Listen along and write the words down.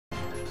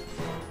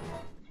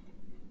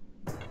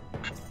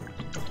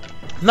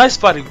Nice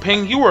fighting,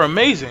 Ping. You were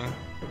amazing.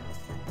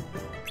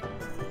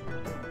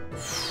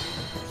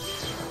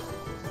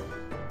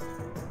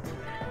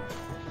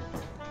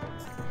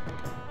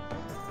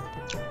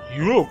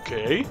 You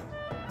okay?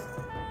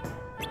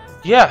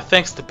 Yeah,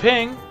 thanks to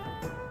Ping.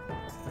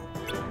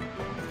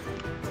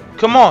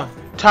 Come on,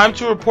 time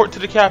to report to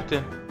the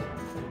captain.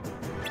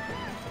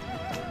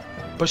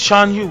 But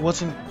Shan Yu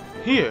wasn't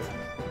here.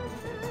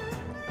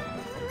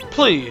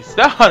 Please,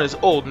 that hunt is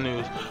old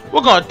news.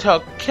 We're gonna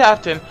tell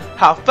Captain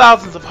how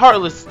thousands of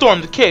Heartless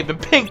stormed the cave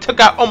and Ping took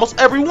out almost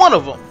every one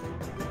of them.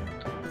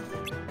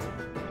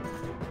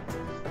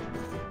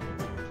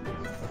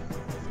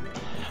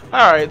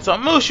 Alright, so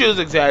Mushu is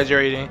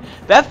exaggerating.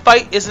 That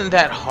fight isn't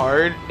that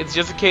hard. It's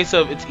just a case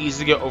of it's easy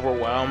to get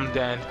overwhelmed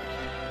and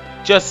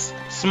just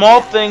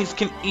small things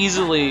can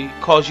easily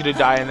cause you to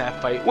die in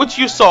that fight, which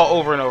you saw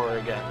over and over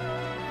again.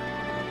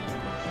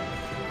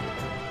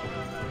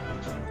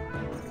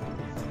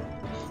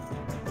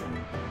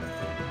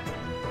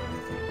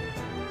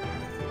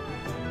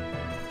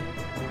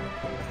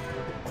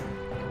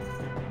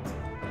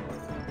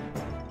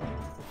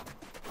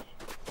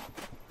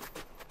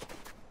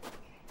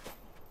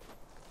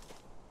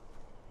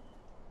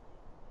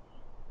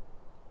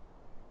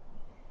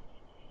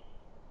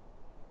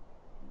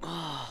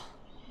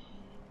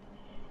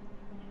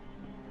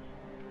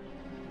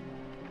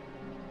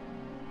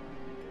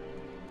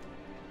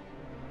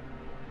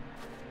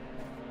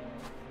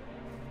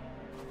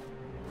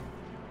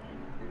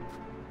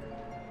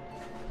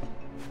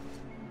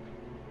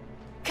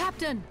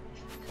 Captain!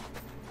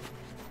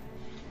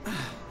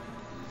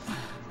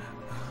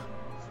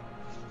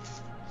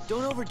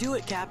 Don't overdo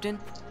it, Captain.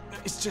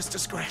 It's just a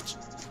scratch.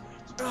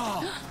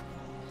 Oh.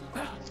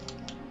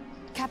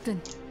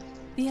 Captain,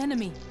 the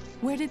enemy.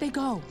 Where did they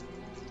go?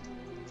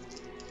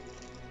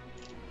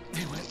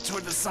 They went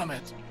toward the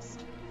summit.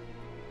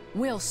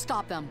 We'll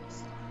stop them.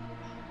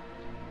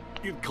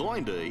 It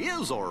kinda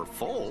is our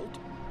fault.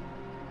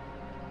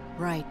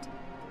 Right.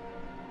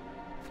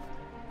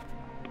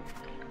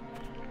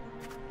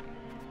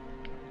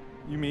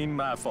 You mean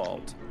my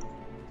fault?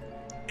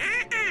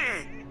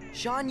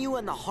 Shan Yu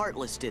and the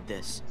Heartless did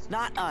this,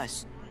 not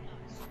us.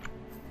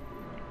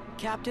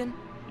 Captain,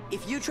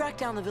 if you track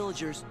down the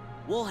villagers,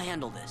 we'll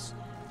handle this.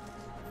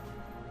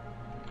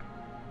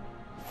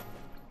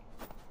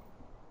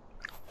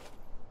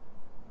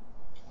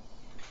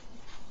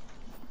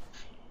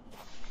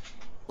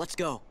 Let's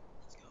go.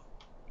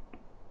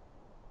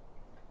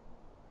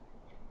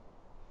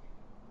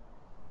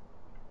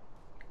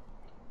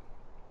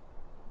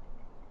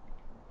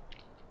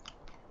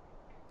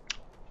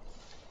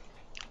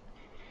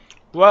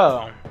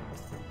 Well,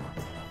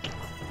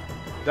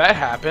 that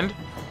happened.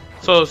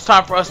 So it's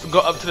time for us to go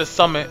up to the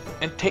summit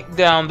and take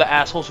down the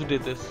assholes who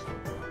did this.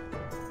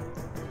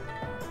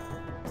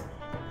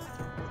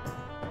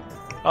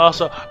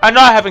 Also, I know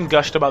I haven't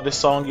gushed about this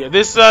song yet.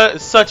 This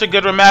is such a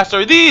good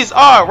remaster. These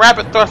are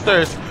Rapid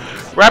Thrusters.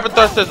 Rapid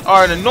Thrusters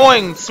are an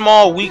annoying,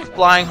 small, weak,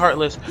 flying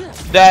Heartless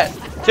that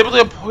typically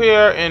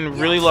appear in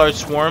really large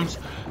swarms.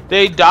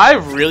 They die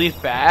really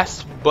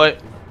fast, but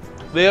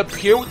they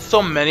appear with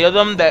so many of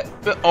them that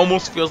it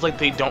almost feels like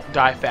they don't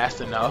die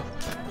fast enough.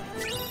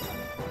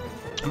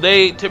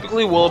 They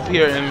typically will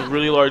appear in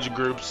really large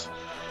groups.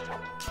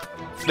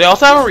 They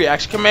also have a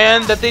reaction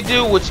command that they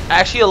do, which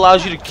actually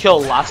allows you to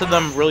kill lots of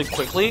them really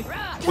quickly,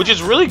 which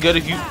is really good.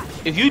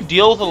 If you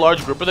deal with a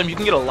large group of them, you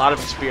can get a lot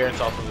of experience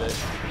off of it.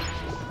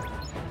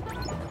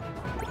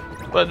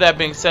 But that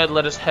being said,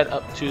 let us head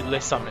up to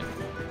the summit.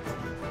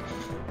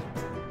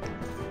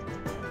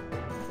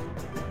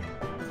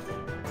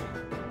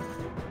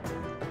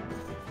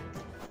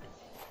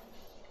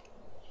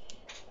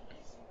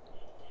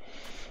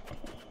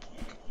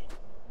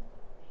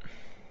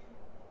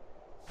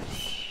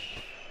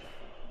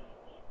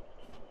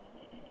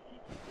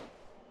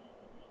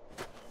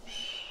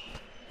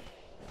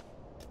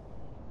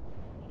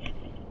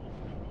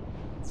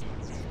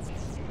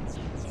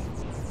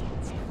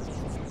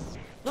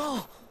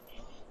 No!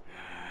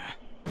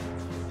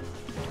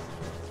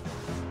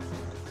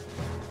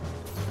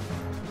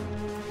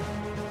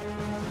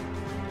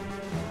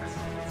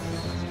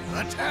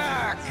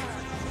 Attack!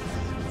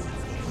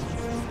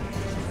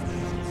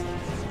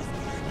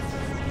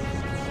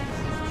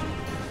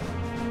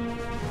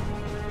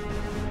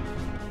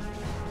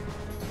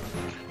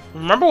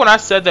 Remember when I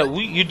said that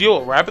you deal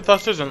with rapid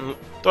thrusters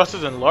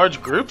in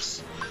large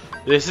groups?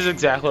 This is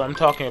exactly what I'm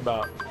talking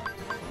about.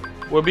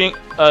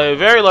 A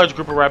very large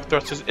group of rapid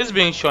thrusters is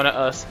being shown at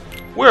us.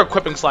 We're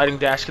equipping sliding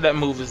dash because that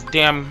move is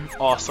damn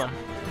awesome.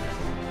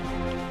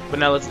 But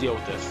now let's deal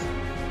with this.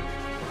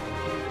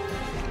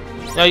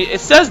 Now it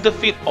says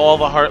defeat all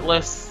the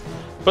Heartless,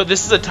 but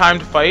this is a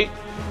timed fight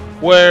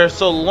where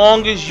so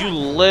long as you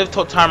live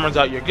till time runs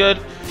out, you're good.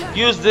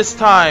 Use this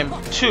time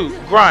to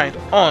grind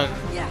on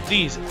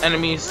these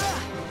enemies.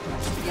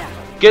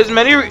 Get as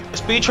many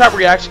speed trap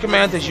reaction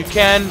commands as you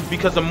can,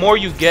 because the more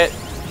you get,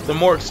 the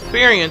more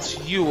experience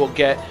you will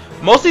get.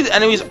 Most of these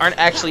enemies aren't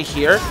actually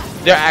here.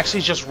 They're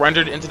actually just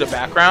rendered into the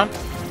background.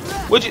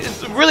 which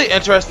is a really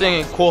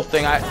interesting and cool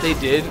thing they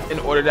did in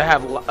order to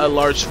have a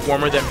large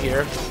swarm of them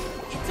here.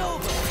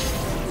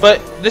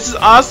 But this is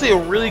honestly a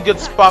really good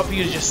spot for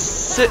you to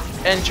just sit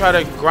and try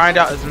to grind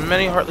out as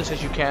many Heartless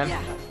as you can.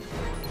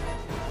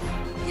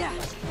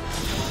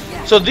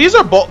 So these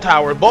are Bolt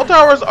Towers. Bolt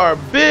Towers are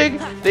big,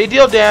 they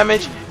deal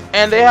damage,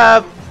 and they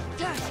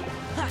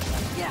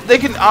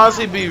can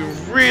honestly be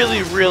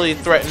really, really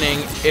threatening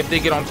if they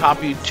get on top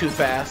of you too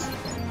fast.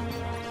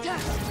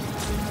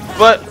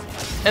 But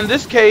in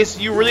this case,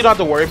 you really don't have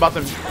to worry about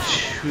them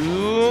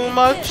too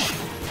much,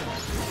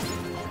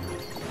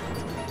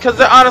 because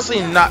they're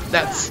honestly not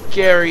that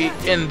scary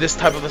in this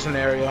type of a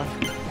scenario.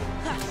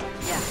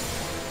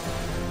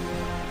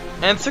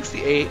 And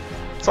 68,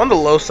 it's on the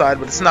low side,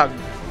 but it's not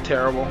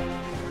terrible.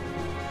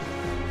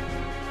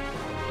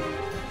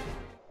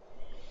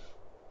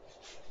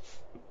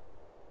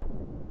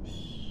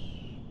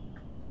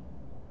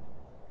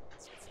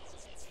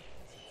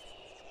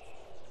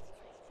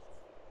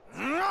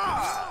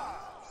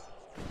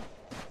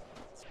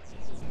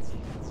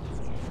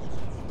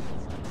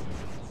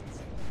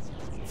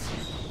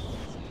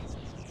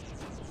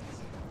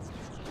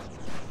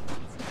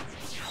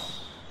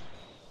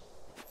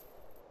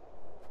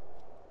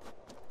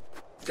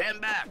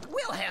 Stand back.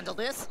 We'll handle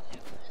this.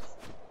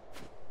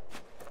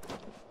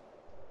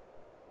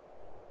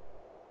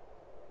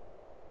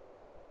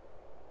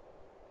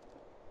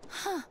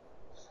 Huh.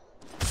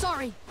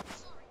 Sorry.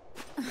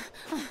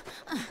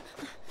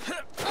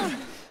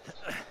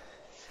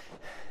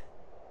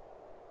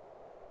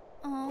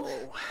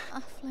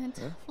 Flint.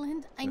 Huh?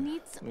 Flint, I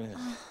need some.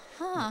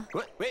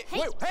 Wait,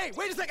 Hey.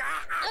 wait a second.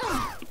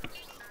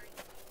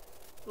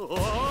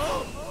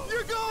 Oh,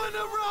 you're going the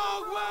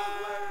wrong way.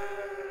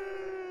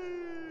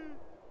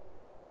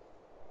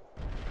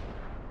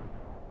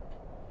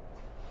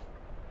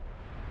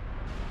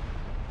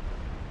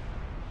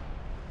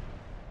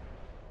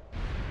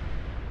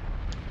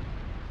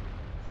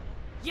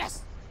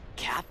 Yes!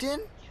 Captain?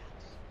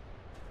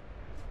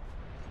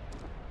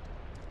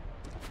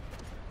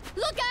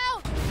 Look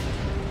out!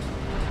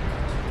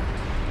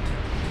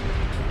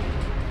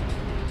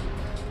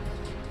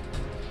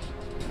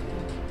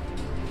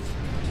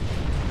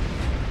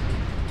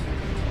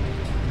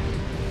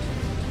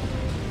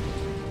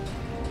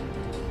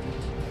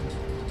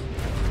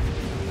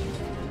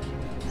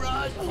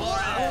 Run for it!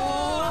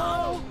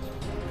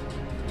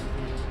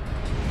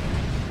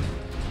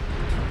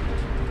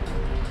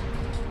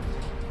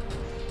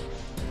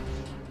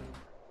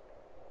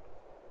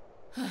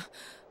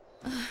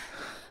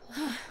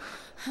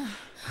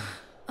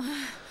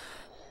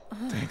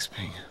 Thanks,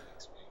 Ping.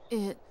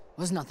 It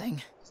was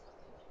nothing.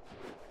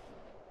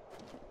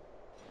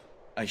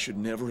 I should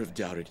never have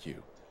doubted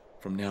you.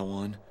 From now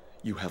on,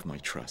 you have my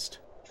trust.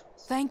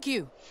 Thank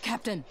you,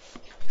 Captain.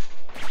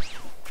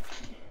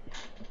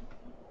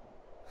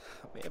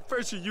 Man,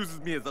 first she uses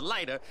me as a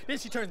lighter, then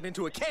she turns me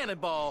into a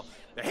cannonball.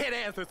 The head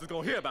ancestor's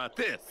gonna hear about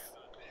this.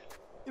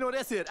 You know,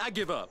 that's it. I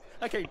give up.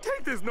 I can't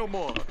take this no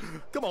more.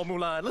 Come on,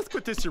 Mulan. Let's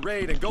quit this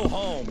charade and go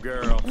home,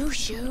 girl.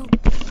 Mushu.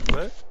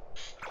 What?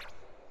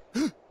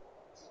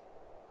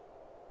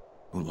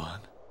 Mulan?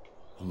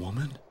 A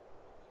woman?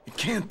 It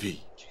can't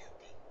be.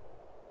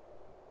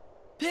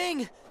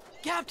 Ping!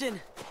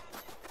 Captain!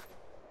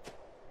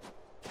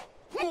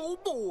 Oh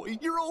boy,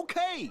 you're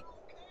okay.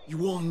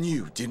 You all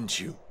knew, didn't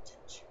you?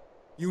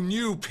 You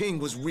knew Ping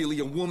was really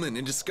a woman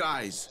in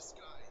disguise.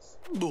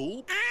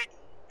 No.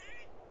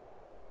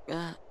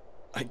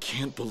 I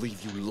can't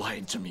believe you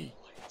lied to me.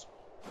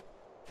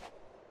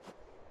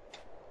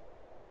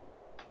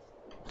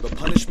 The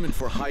punishment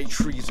for high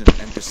treason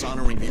and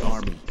dishonoring the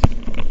army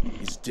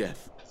is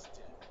death.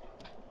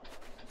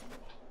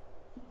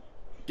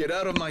 Get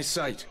out of my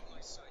sight.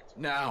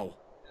 Now.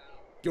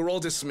 You're all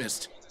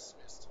dismissed.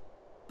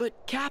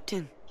 But,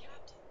 Captain...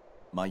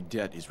 My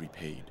debt is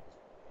repaid.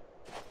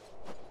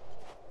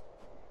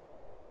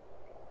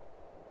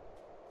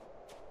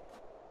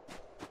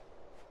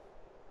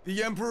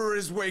 The Emperor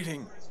is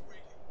waiting.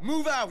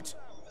 Move out!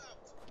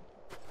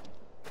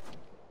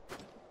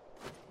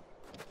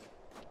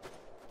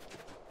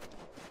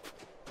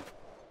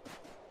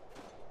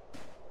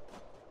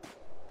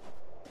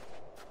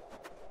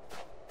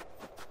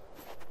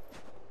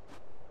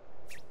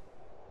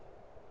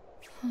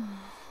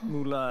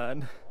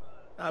 Mulan,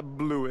 I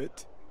blew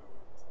it.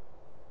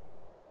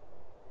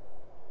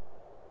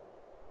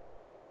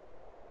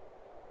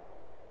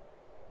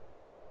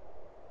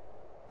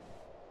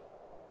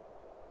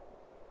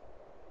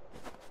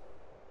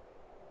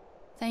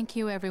 Thank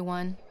you,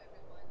 everyone.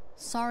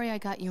 Sorry I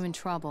got you in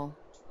trouble.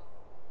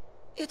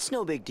 It's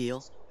no big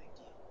deal.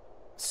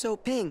 So,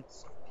 Ping...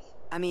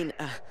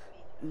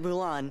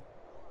 Mulan...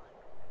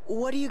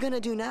 What are you gonna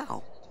do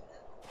now?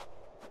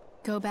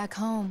 Go back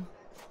home.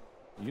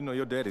 You know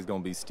your daddy's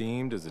gonna be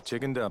steamed as a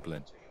chicken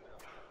dumpling.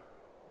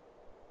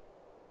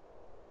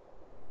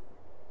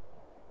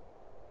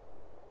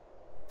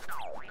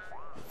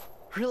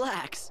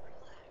 Relax.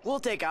 We'll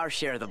take our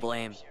share of the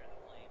blame.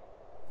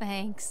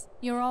 Thanks.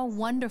 You're all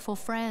wonderful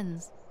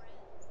friends.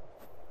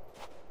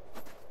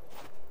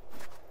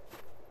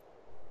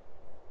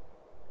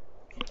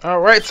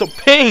 Alright, so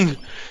Ping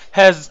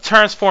has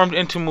transformed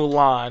into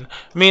Mulan,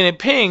 meaning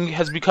Ping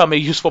has become a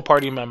useful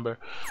party member.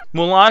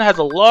 Mulan has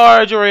a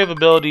large array of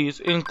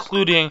abilities,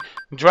 including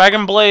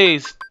Dragon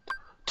Blaze,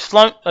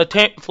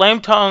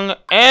 Flame Tongue,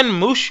 and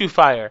Mushu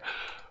Fire.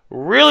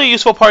 Really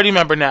useful party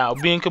member now,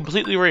 being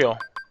completely real.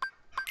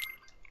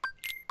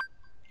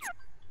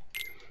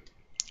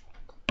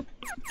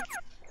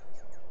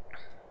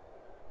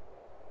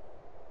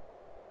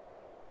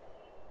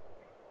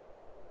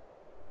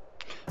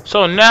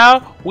 So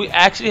now we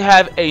actually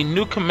have a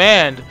new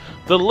command,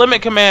 the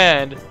Limit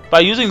Command.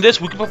 By using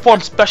this, we can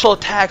perform special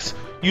attacks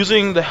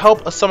using the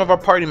help of some of our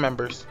party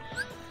members.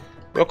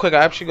 Real quick,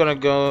 I'm actually going to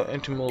go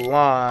into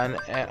Mulan,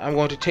 and I'm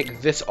going to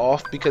take this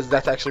off because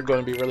that's actually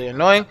going to be really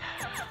annoying.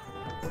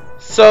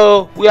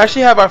 So we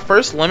actually have our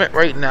first limit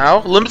right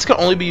now. Limits can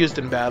only be used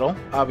in battle,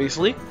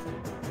 obviously.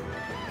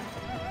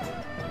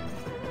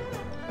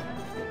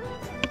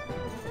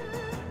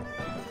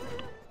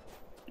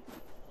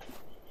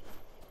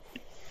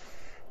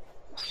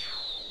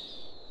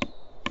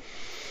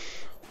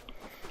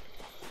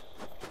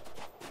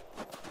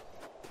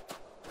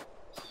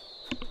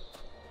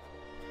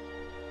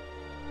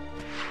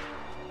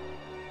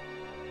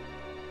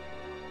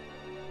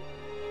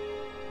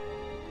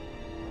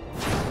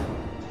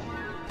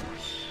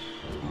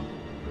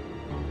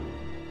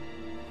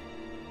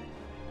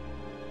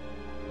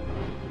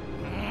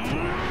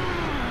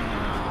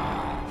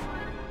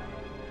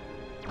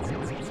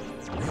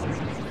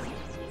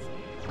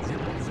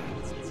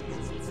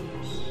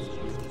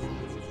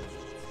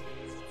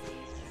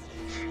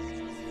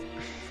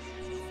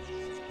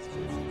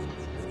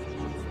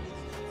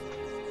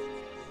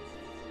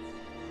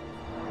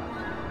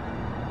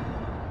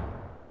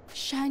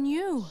 Shan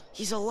Yu.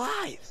 He's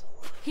alive.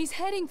 He's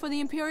heading for the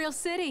Imperial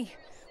City.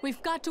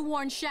 We've got to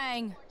warn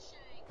Shang.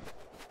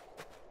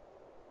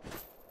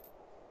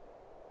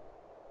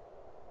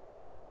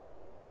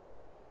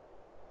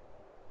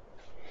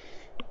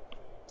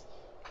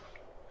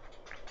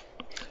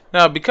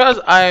 Now, because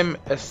I'm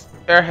an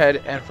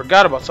airhead and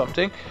forgot about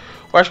something,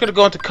 we're actually going to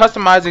go into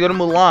customize and go to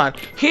Mulan.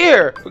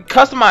 Here, with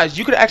customize,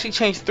 you can actually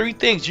change 3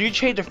 things. You can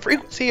change the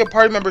frequency your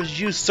party members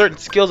use certain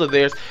skills of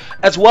theirs,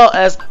 as well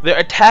as their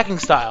attacking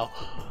style.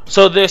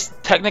 So there's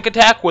technic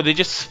attack, where they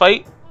just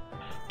fight.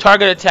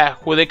 Target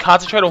attack, where they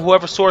concentrate on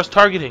whoever Sora is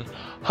targeting.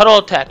 Huddle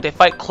attack, they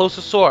fight close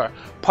to Sora.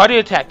 Party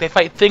attack, they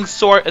fight things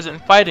Sora isn't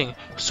fighting.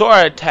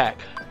 Sora attack,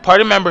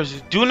 party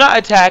members do not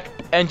attack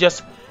and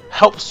just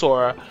help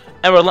Sora.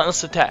 And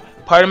relentless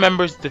attack, party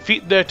members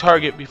defeat their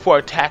target before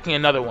attacking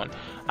another one.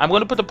 I'm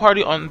going to put the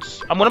party on.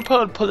 I'm going to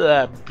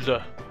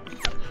put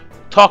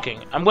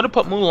talking. I'm going to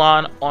put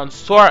Mulan on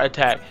Sora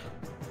attack.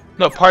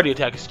 No, party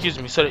attack. Excuse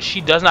me, so that she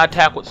does not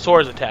attack what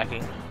Sora's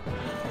attacking.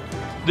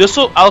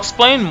 I'll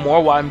explain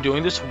more why I'm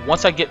doing this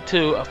once I get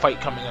to a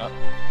fight coming up.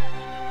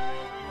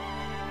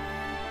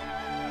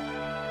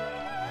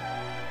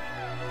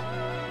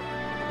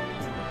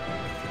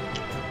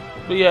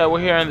 But yeah,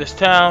 we're here in this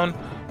town.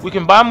 We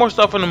can buy more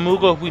stuff on the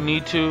Moogle if we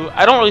need to.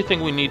 I don't really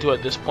think we need to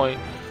at this point,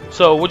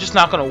 so we're just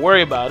not going to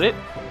worry about it.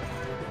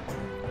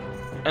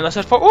 And let's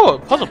head for a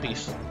puzzle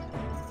piece.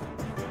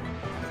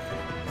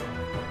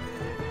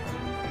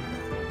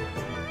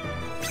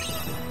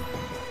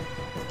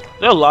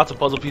 There are lots of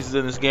puzzle pieces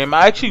in this game.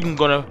 I actually am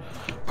going to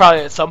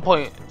probably at some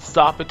point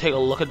stop and take a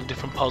look at the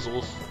different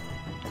puzzles.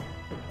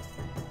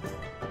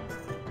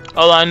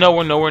 Although I know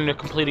we're nowhere near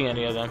completing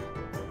any of them.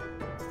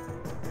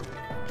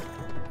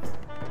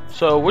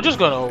 So we're just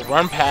gonna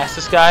run past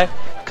this guy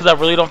because I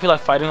really don't feel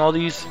like fighting all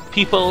these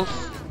people.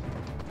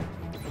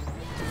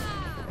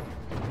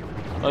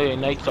 Oh yeah,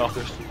 Night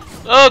Stalkers.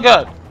 Oh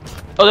god.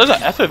 Oh, there's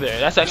an ether there.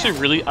 That's actually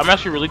really. I'm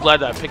actually really glad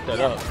that I picked that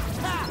up.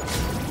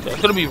 Okay,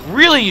 it's gonna be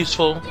really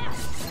useful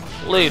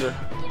later.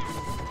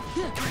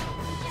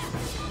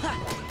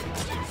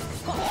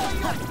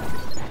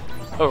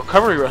 A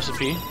recovery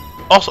recipe.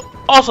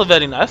 Also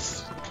very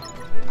nice.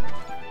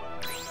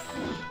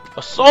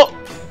 Assault.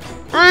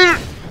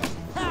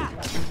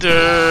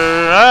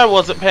 I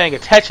wasn't paying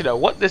attention to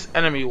what this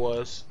enemy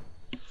was.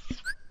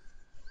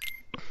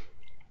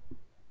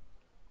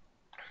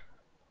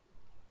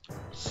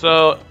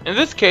 So in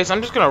this case,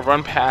 I'm just gonna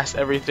run past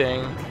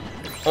everything,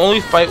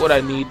 only fight what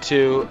I need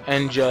to,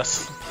 and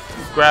just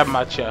grab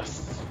my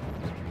chests.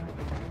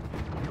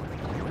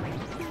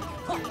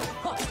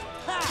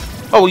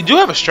 Oh, we do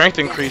have a strength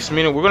increase,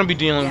 meaning we're gonna be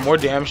dealing more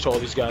damage to all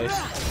these guys.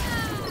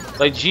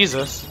 Like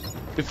Jesus.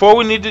 Before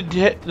we needed to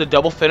hit the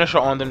double finisher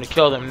on them to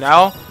kill them.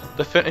 Now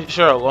the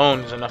finisher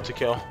alone is enough to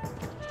kill,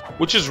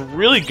 which is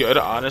really good,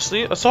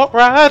 honestly. Assault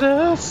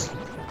Riders.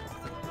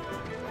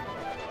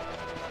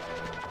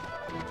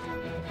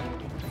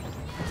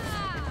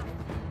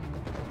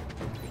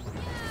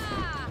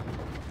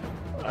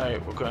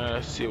 Alright, we're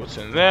gonna see what's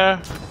in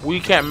there. We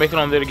can't make it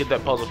on there to get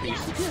that puzzle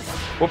piece.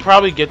 We'll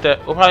probably get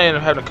that. We'll probably end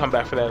up having to come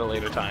back for that at a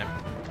later time.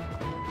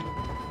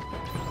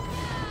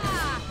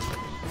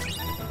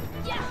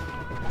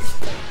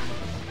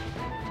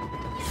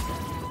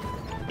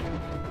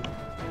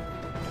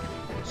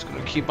 Just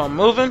gonna keep on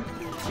moving.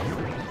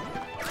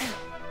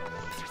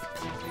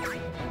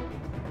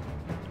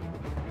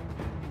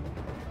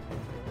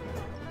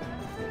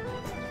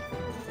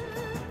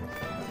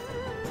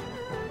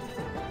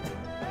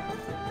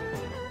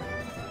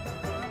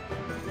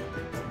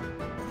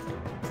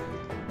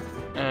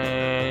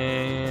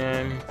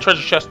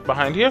 treasure chest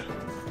behind here.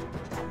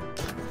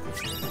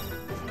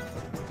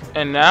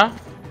 And now,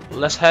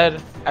 let's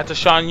head after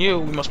Shan Yu.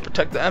 We must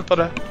protect the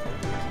Emperor.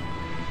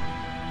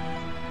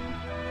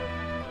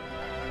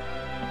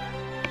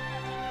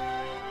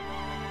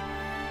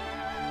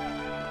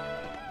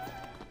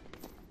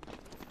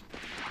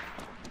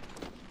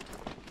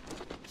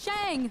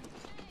 Shang!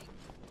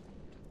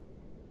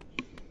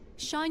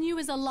 Shan Yu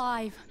is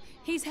alive.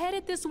 He's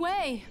headed this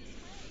way.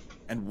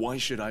 And why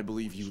should I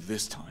believe you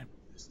this time?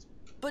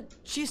 But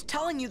she's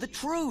telling you the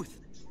truth.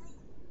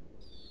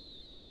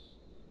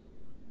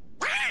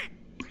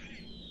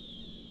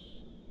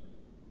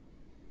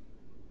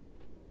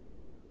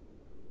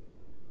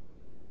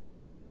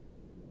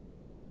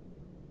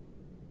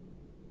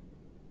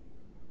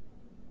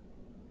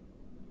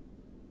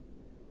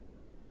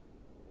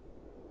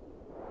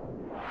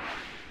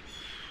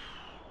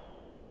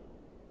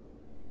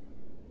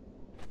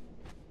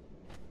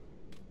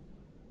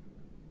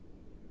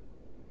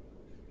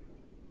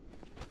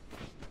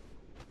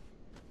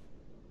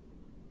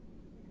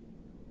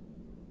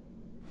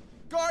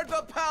 Guard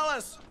the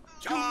palace!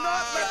 Do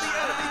not let the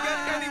enemy get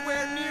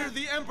anywhere near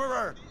the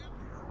Emperor!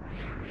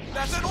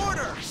 That's an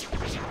order!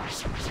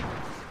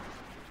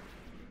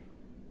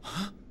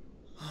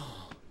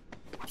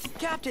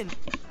 Captain,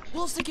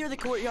 we'll secure the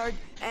courtyard,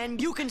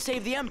 and you can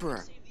save the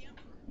Emperor.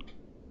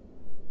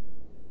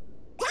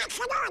 That's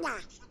an order.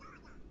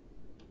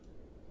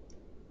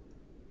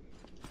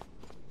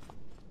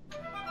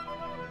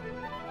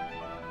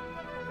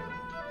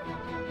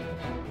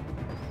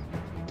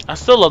 I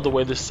still love the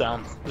way this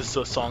sounds. This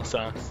song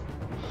sounds.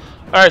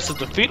 Alright, so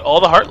defeat all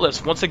the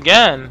Heartless once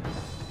again.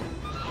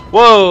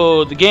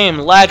 Whoa, the game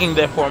lagging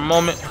there for a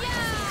moment.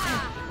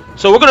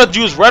 So we're gonna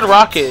use Red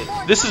Rocket.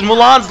 This is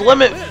Mulan's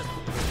limit.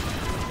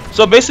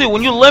 So basically,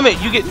 when you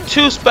limit, you get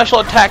 2 special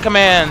attack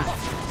commands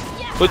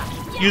with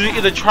using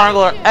either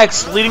triangle or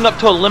X, leading up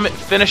to a limit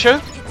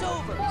finisher.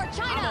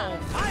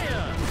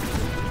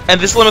 And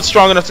this limit's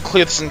strong enough to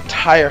clear this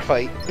entire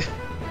fight.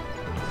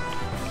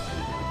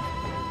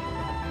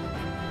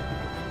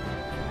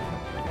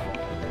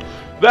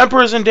 The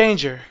Emperor's in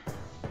danger.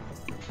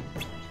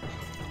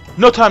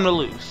 No time to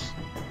lose.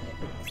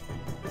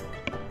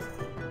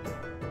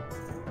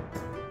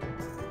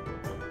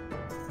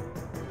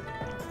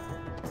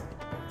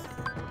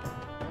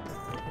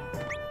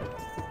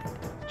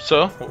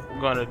 So, what we're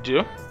gonna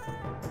do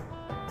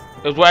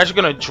is we're actually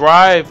gonna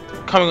drive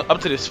coming up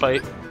to this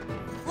fight.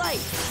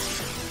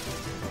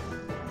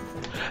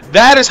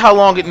 That is how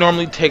long it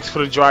normally takes for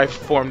the drive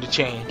form to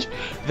change.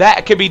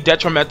 That can be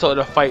detrimental in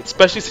a fight,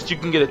 especially since you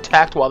can get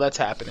attacked while that's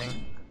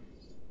happening.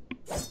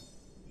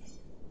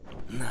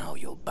 Now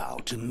you'll bow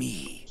to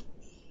me.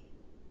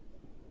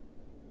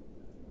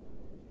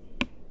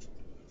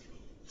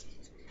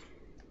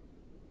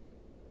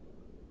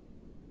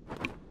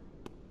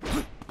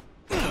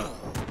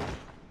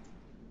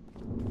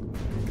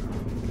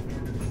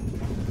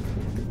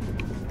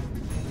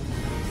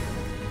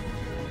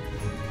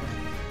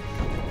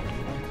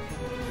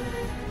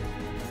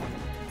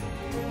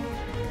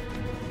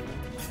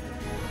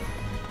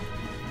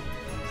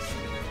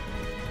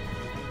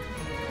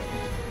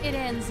 It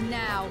ends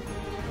now.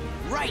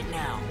 Right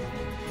now.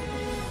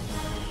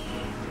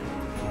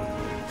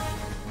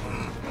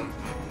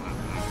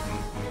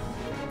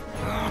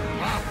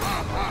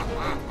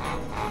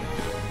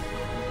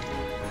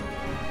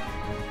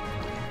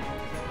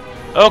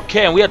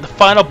 Okay, and we have the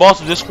final boss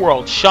of this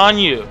world, Shan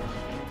Yu.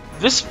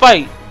 This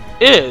fight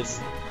is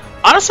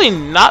honestly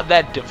not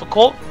that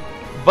difficult,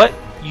 but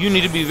you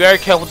need to be very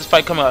careful with this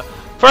fight coming up.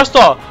 First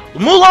off,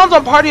 Mulan's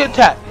on party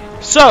attack,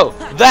 so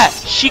that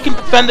she can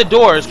defend the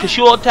doors, because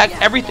she will attack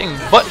everything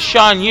but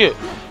Shan Yu.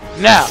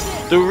 Now,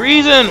 the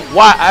reason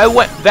why I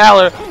went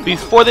Valor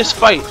before this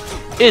fight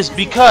is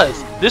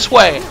because this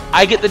way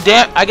I get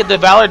the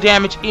Valor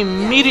damage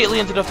immediately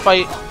into the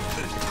fight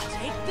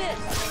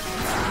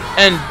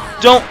and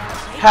don't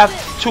have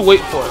to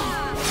wait for it.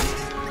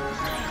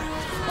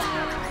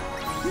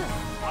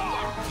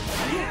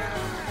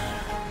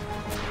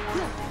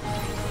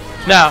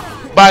 Now,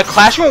 by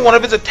clashing with one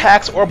of his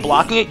attacks or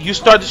blocking it, you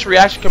start this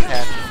reaction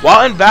command.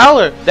 While in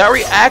Valor, that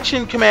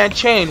reaction command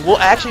chain will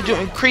actually do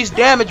increased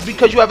damage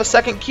because you have a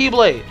second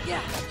Keyblade.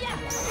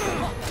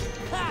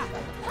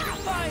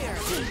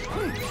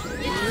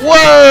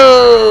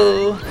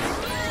 Whoa!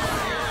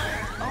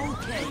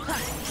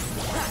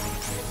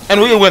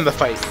 And we win the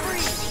fight.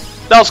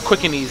 That was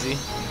quick and easy.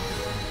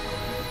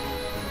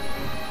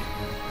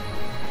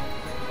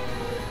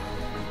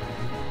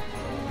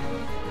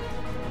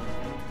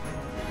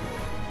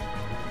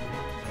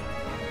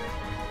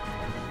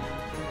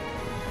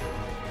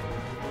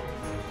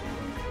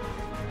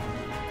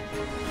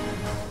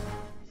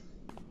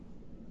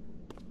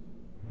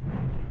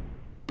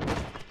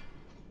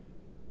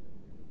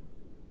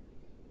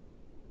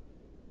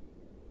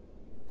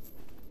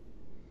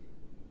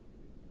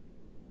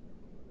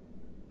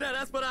 Now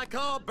that's what I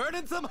call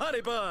burning some honey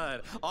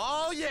bun.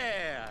 Oh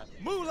yeah,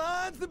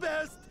 Mulan's the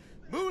best.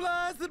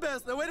 Mulan's the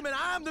best. Now wait a minute,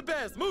 I'm the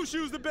best.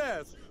 Mushu's the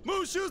best.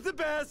 Mushu's the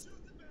best.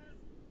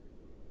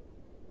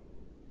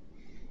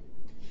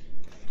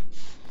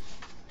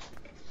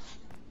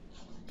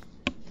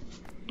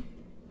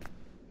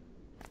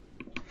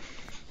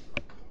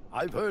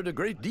 I've heard a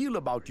great deal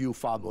about you,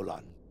 Fa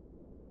Mulan.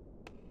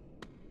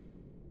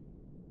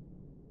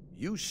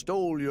 You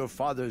stole your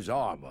father's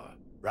armor,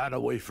 ran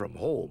away from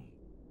home,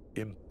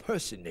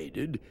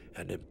 impersonated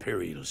an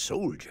Imperial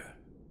soldier.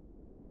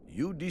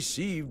 You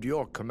deceived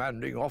your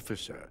commanding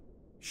officer,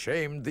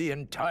 shamed the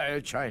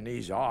entire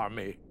Chinese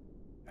army,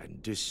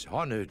 and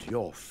dishonored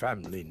your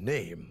family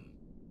name.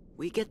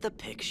 We get the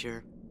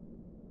picture.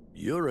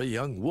 You're a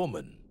young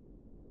woman,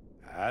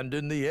 and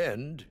in the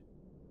end,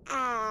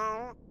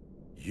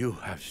 you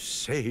have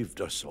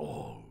saved us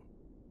all.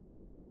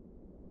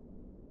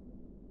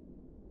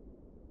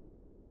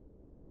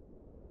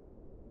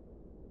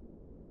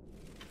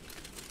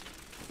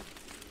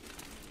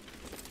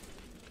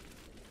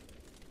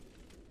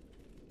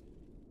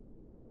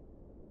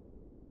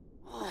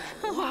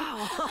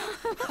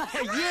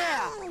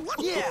 Yeah!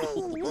 Yeah!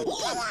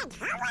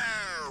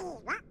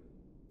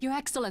 Your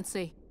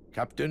Excellency.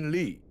 Captain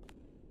Lee.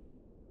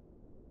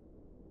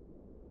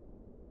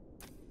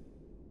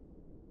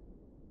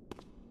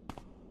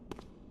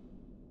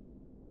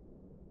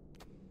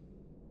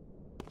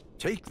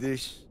 Take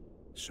this,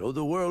 so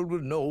the world will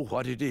know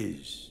what it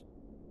is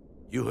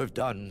you have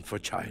done for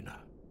China.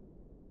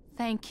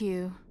 Thank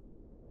you.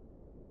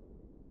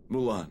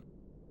 Mulan.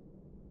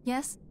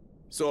 Yes?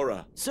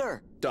 Sora.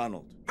 Sir!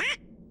 Donald.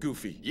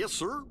 Goofy. Yes,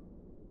 sir?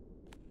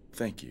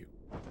 Thank you.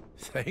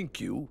 Thank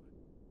you.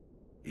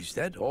 Is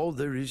that all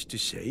there is to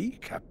say,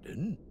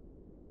 Captain?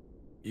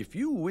 If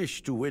you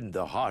wish to win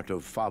the heart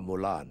of Fa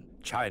Mulan,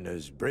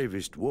 China's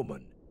bravest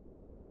woman,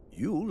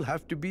 you'll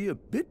have to be a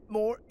bit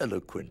more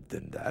eloquent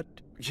than that.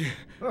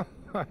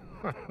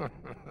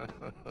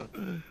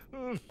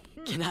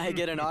 Can I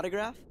get an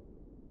autograph?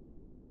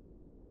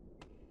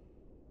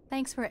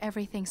 Thanks for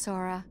everything,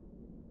 Sora.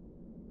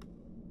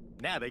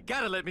 Now they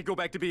gotta let me go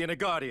back to being a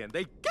guardian.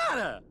 They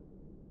gotta!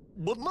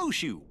 But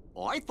Mushu,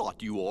 I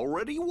thought you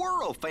already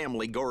were a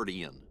family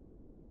guardian.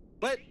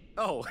 What?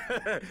 Oh,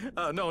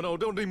 no,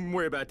 don't even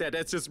worry about that.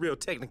 That's just real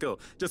technical,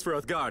 just for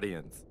us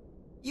guardians.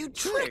 You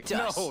tricked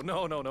us!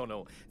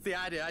 No. See,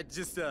 I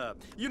just,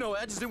 you know,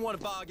 I just didn't want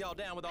to bog y'all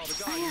down with all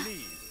the guardian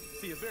needs.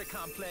 See, it's very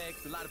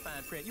complex, a lot of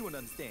fine print. You wouldn't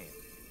understand.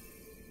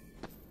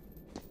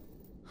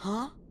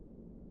 Huh?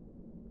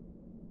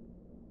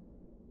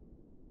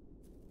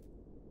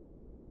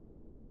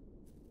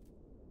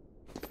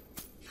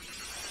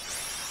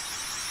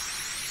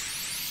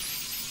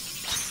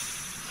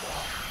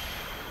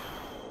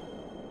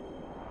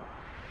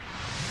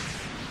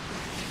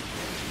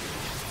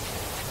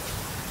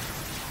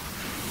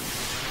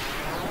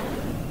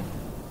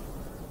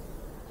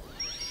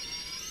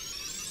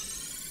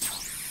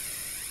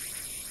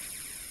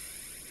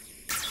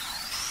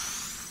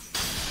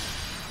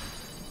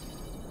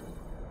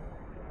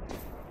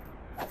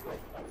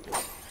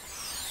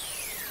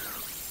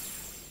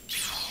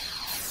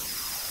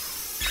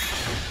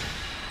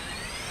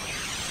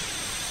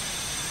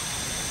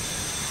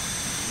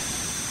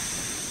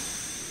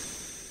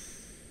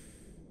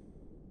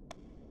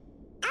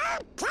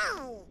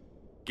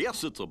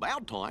 Guess it's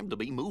about time to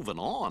be moving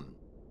on.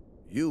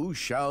 You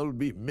shall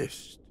be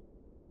missed.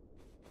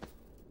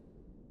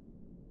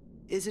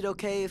 Is it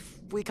okay if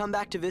we come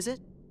back to visit?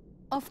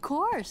 Of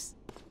course.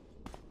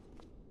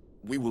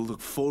 We will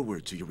look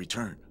forward to your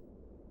return.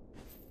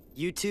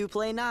 You two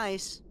play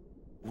nice.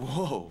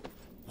 Whoa.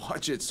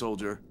 Watch it,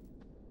 soldier.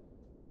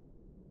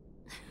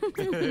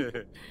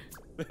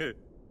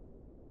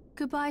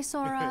 Goodbye,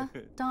 Sora,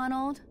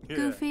 Donald,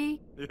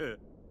 Goofy. Yeah.